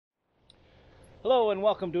Hello and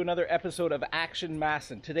welcome to another episode of Action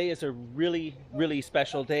Masson. Today is a really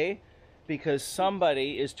special day because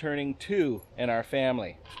somebody is turning 2 in our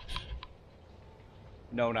family.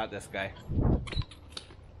 No, not this guy.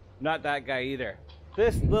 Not that guy either.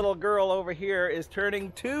 This little girl over here is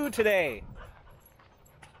turning 2 today.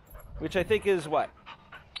 Which I think is what?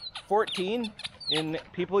 14 in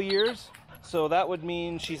people years? So that would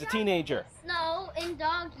mean she's a teenager. No, in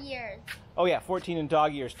dog years. Oh yeah, 14 in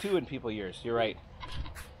dog years, 2 in people years. You're right.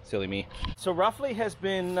 Silly me. So Ruffley has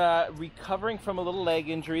been recovering from a little leg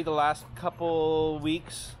injury the last couple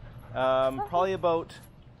weeks. Probably about,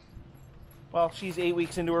 well, she's 8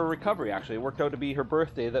 weeks into her recovery actually. It worked out to be her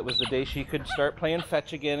birthday. That was the day she could start playing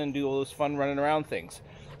fetch again and do all those fun running around things.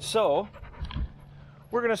 So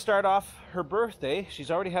we're going to start off her birthday. She's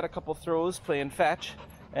already had a couple throws playing fetch.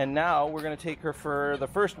 And now we're going to take her for the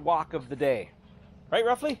first walk of the day. Right,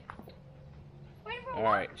 Ruffley? All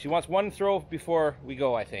right. She wants one throw before we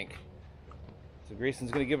go, I think. So Grayson's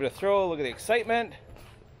going to give it a throw. Look at the excitement.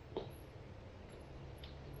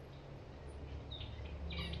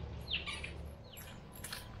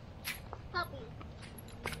 Help me.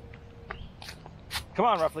 Come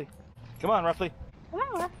on, Ruffley. Come on, Ruffley. Come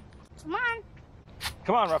on, Ruff. Come on.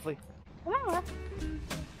 Come on, Ruffley. Come on, Ruff.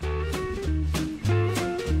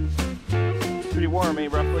 Pretty warm, eh,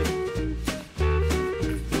 Ruffley?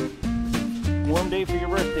 Warm day for your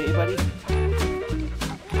birthday, buddy.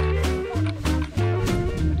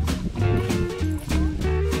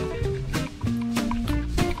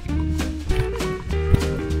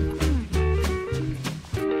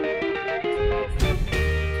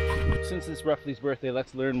 Since it's Ruffley's birthday,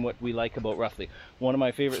 let's learn what we like about Ruffley. One of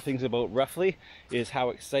my favorite things about Ruffley is how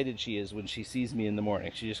excited she is when she sees me in the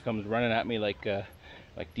morning. She just comes running at me like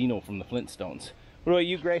Dino from the Flintstones. What about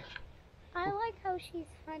you, Gray? I like how she's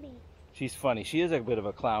funny. She's funny. She is a bit of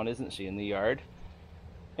a clown, isn't she, in the yard?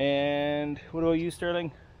 And what about you,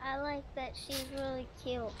 Sterling? I like that she's really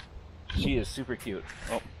cute. She is super cute.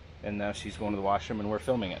 Oh, and now she's going to the washroom and we're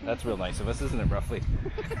filming it. That's real nice of us, isn't it, Ruffley?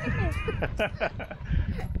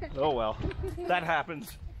 Oh well, that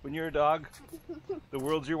happens. When you're a dog, the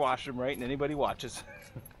world's your washroom, right? And anybody watches.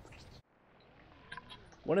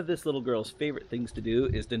 One of this little girl's favorite things to do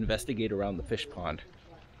is to investigate around the fish pond.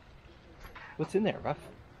 What's in there, Ruff?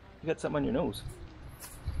 You got something on your nose.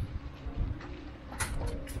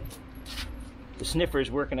 The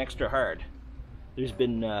sniffer's working extra hard. There's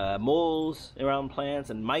been moles around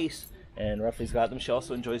plants and mice, and Ruffley's got them. She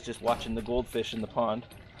also enjoys just watching the goldfish in the pond.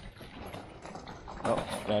 Oh,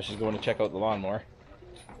 now she's going to check out the lawnmower.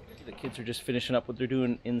 The kids are just finishing up what they're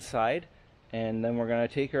doing inside, and then we're going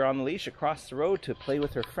to take her on the leash across the road to play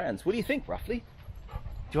with her friends. What do you think, Ruffley?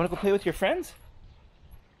 Do you want to go play with your friends?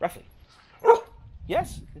 Ruffley?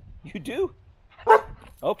 Yes, you do?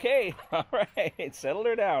 Okay, all right, settle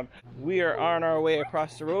her down. We are on our way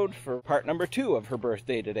across the road for part number 2 of her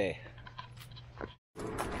birthday today.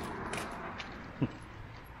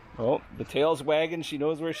 Oh, the tail's wagging. She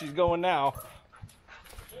knows where she's going now.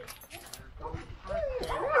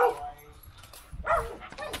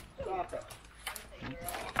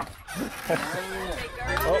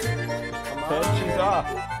 Oh, and she's off.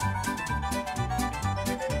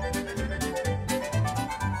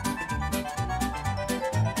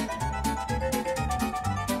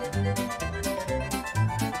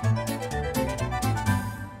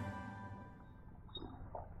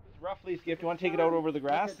 Ruffley's gift. You want to take it out over the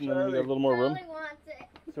grass and then we got a little more room? Charlie wants it.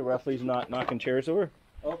 So Ruffley's not knocking chairs over.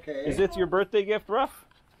 Okay. Is this your birthday gift, Ruff?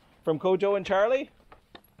 From Kojo and Charlie?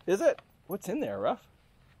 Is it? What's in there, Ruff?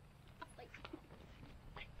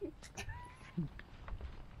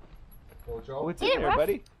 Kojo? What's in there,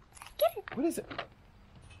 buddy? What is it?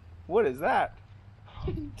 What is that?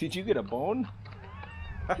 Did you get a bone?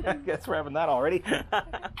 I guess we're having that already.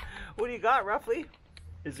 What do you got, Ruffley?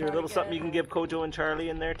 Is there a little something you can give Kojo and Charlie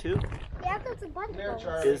in there too? Yeah, there's a bunch There, of them.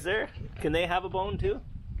 Charlie. Is there? Can they have a bone too?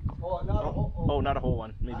 Oh, not a whole. Oh, not a whole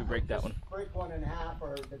one. Maybe break that one. Break one in half,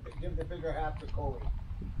 or give the bigger half to Chloe.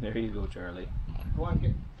 There you go, Charlie. Go on,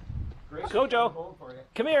 get. Grace, Kojo. got a bone for you.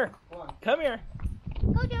 Come here. Go on. Come here.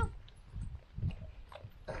 Go, Joe.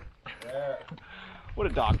 There. What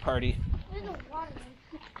a dog party. There's a water.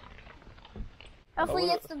 Ruffley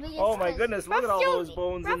gets the biggest. Oh my goodness, look at all those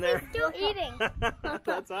bones in there. Ruffley's still eating.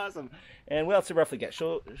 That's awesome. And what else did Ruffley get?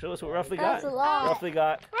 Show us what Ruffley got. That's a lot. Ruffley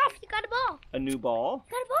got Ruff, you got a ball. a new ball.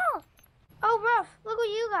 You got a ball. Oh, Ruff, look what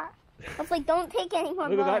you got. Ruffley, don't take any more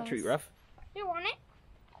Look at balls. that treat, Ruff. You want it?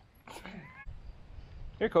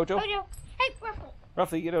 Here, Kojo. Kojo. Hey, Ruffley.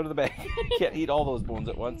 Ruffley, get out of the bag. You can't eat all those bones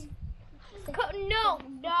at once. No.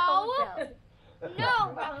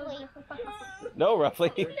 No, Ruffley. No,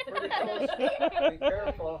 Ruffley. Be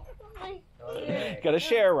careful. Okay. Gotta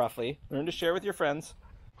share, Ruffley. Learn to share with your friends.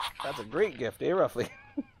 That's a great gift, eh, Ruffley?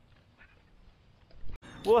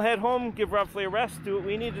 We'll head home, give Ruffley a rest, do what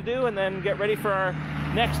we need to do, and then get ready for our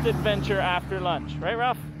next adventure after lunch. Right,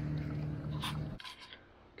 Ruff?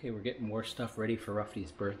 Okay, we're getting more stuff ready for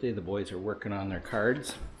Ruffley's birthday. The boys are working on their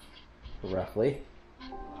cards for Ruffley.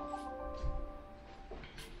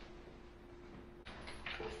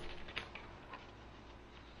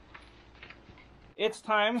 It's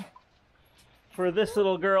time for this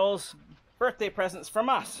little girl's birthday presents from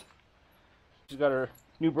us. She's got her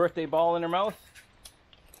new birthday ball in her mouth.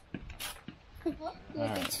 Look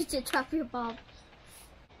at you to drop your ball.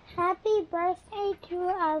 Happy birthday to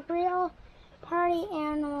a real party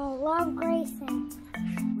animal. Love, Grayson.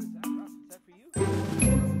 What is that, Ruff? Is that for you?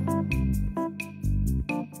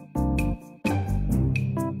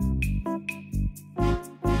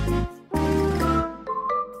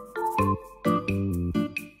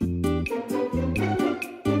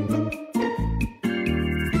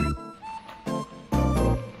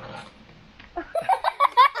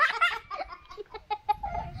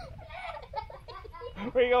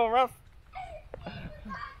 Where you going, Ruff?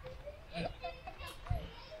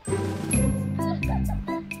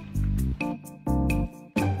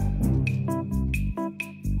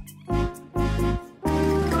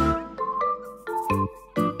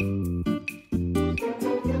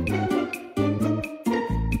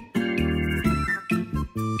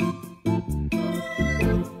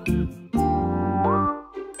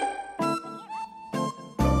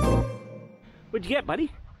 What'd you get,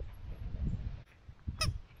 buddy?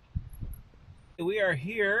 We are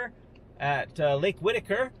here at Lake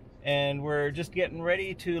Whitaker, and we're just getting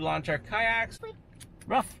ready to launch our kayaks.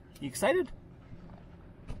 Ruff, you excited?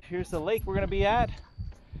 Here's the lake we're going to be at.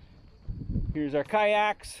 Here's our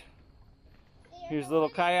kayaks. Here's the little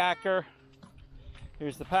kayaker.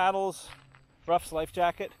 Here's the paddles. Ruff's life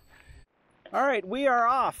jacket. All right, we are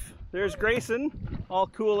off. There's Grayson, all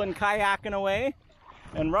cool and kayaking away.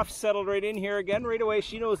 And Ruff settled right in here again right away.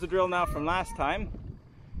 She knows the drill now from last time.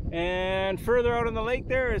 And further out on the lake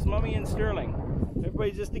there is Mummy and Sterling.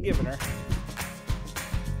 Everybody's just a-giving her.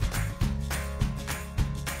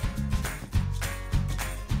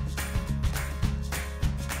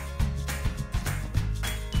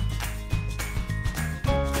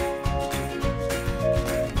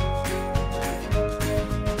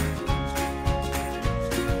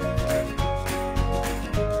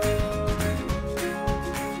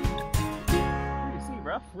 What do you see,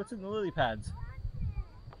 Ruff? What's in the lily pads?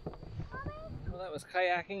 Well, that was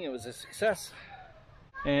kayaking. It was a success.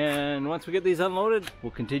 And once we get these unloaded,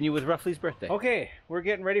 we'll continue with Ruffley's birthday. Okay, we're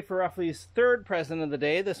getting ready for Ruffley's third present of the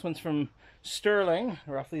day. This one's from Sterling.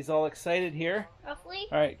 Ruffley's all excited here. Ruffley?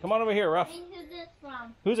 All right, come on over here, Ruff. Who's this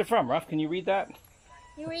from? Who's it from, Ruff? Can you read that?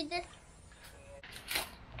 You read this?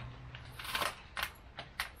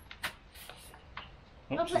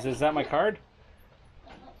 Oh, she says, is that my card?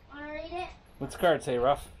 Want to read it? What's the card say,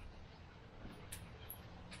 Ruff?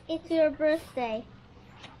 It's your birthday.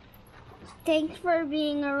 Thanks for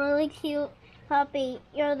being a really cute puppy.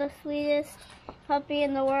 You're the sweetest puppy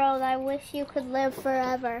in the world. I wish you could live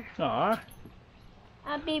forever. Aw.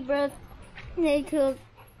 Happy birthday to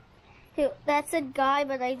that's a guy,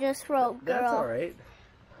 but I just wrote girl. That's all right.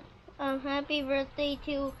 Happy birthday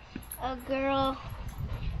to a girl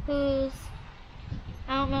who's,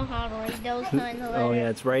 I don't know how to read those kind of letters. Oh yeah,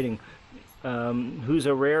 it's writing. Who's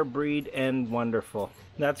a rare breed and wonderful.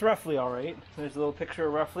 That's Ruffley, all right. There's a little picture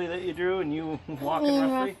of Ruffley that you drew, and you walking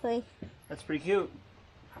Ruffley. Ruffley. That's pretty cute.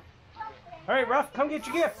 All right, Ruff, come get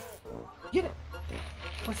your gift. Get it.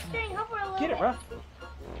 String over a little Get it, bit. Ruff.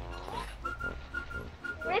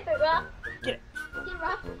 Rip it, Ruff. Get it. Get it,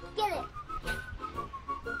 Ruff. Get it.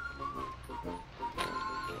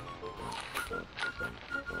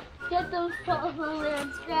 Get those paws over there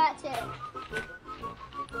and scratch it.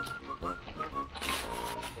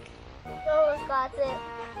 Those got it.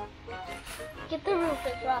 Get the roof,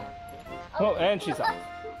 Ruff. Oh, and she's off.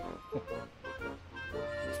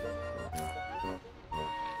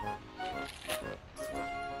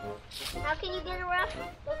 How can you get it, Ruff?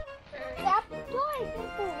 That's the toy.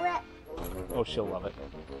 Oh, she'll love it.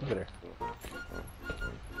 Look at her.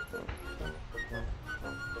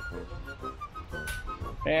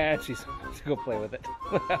 And she's go play with it.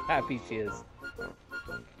 Look how happy she is.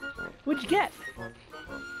 What'd you get?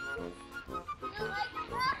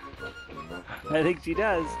 I think she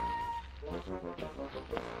does.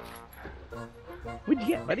 What'd you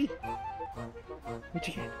get, buddy? What'd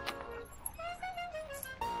you get?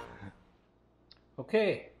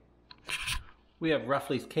 Okay. We have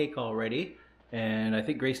Ruffley's cake already, and I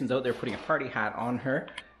think Grayson's out there putting a party hat on her.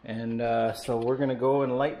 And so we're gonna go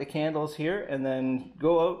and light the candles here and then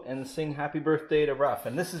go out and sing happy birthday to Ruff.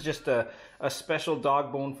 And this is just a special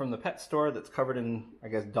dog bone from the pet store that's covered in, I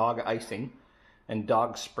guess, dog icing and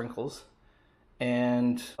dog sprinkles.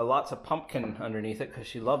 And lots of pumpkin underneath it because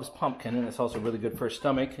she loves pumpkin, and it's also really good for her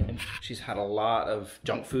stomach. And she's had a lot of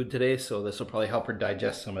junk food today, so this will probably help her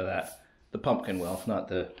digest some of that. The pumpkin will, not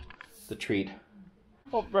the treat.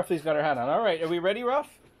 Oh, Ruffley's got her hat on. All right, are we ready, Ruff?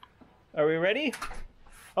 Are we ready?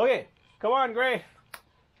 Okay, come on, Gray.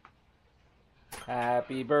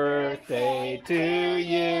 Happy birthday to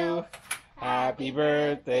you. Happy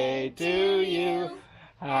birthday to you.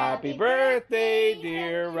 Happy birthday,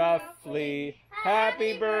 dear Ruffley.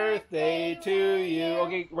 Happy birthday to you.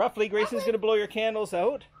 Okay, Ruffley, Grayson's gonna blow your candles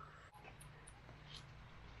out.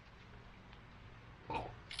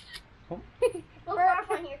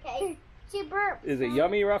 Burp on your cake. She burped. Is it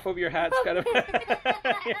yummy, Ruff? Over your hat's gotta,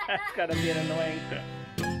 it's gotta be annoying.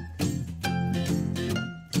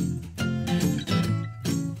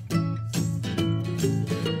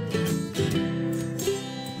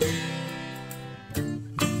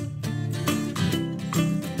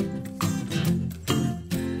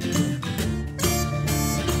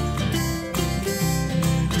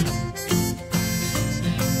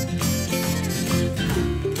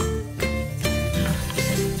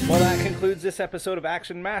 Well, that concludes this episode of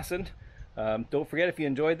Action Masson. Don't forget, if you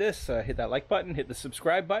enjoyed this, hit that like button, hit the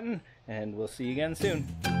subscribe button, and we'll see you again soon.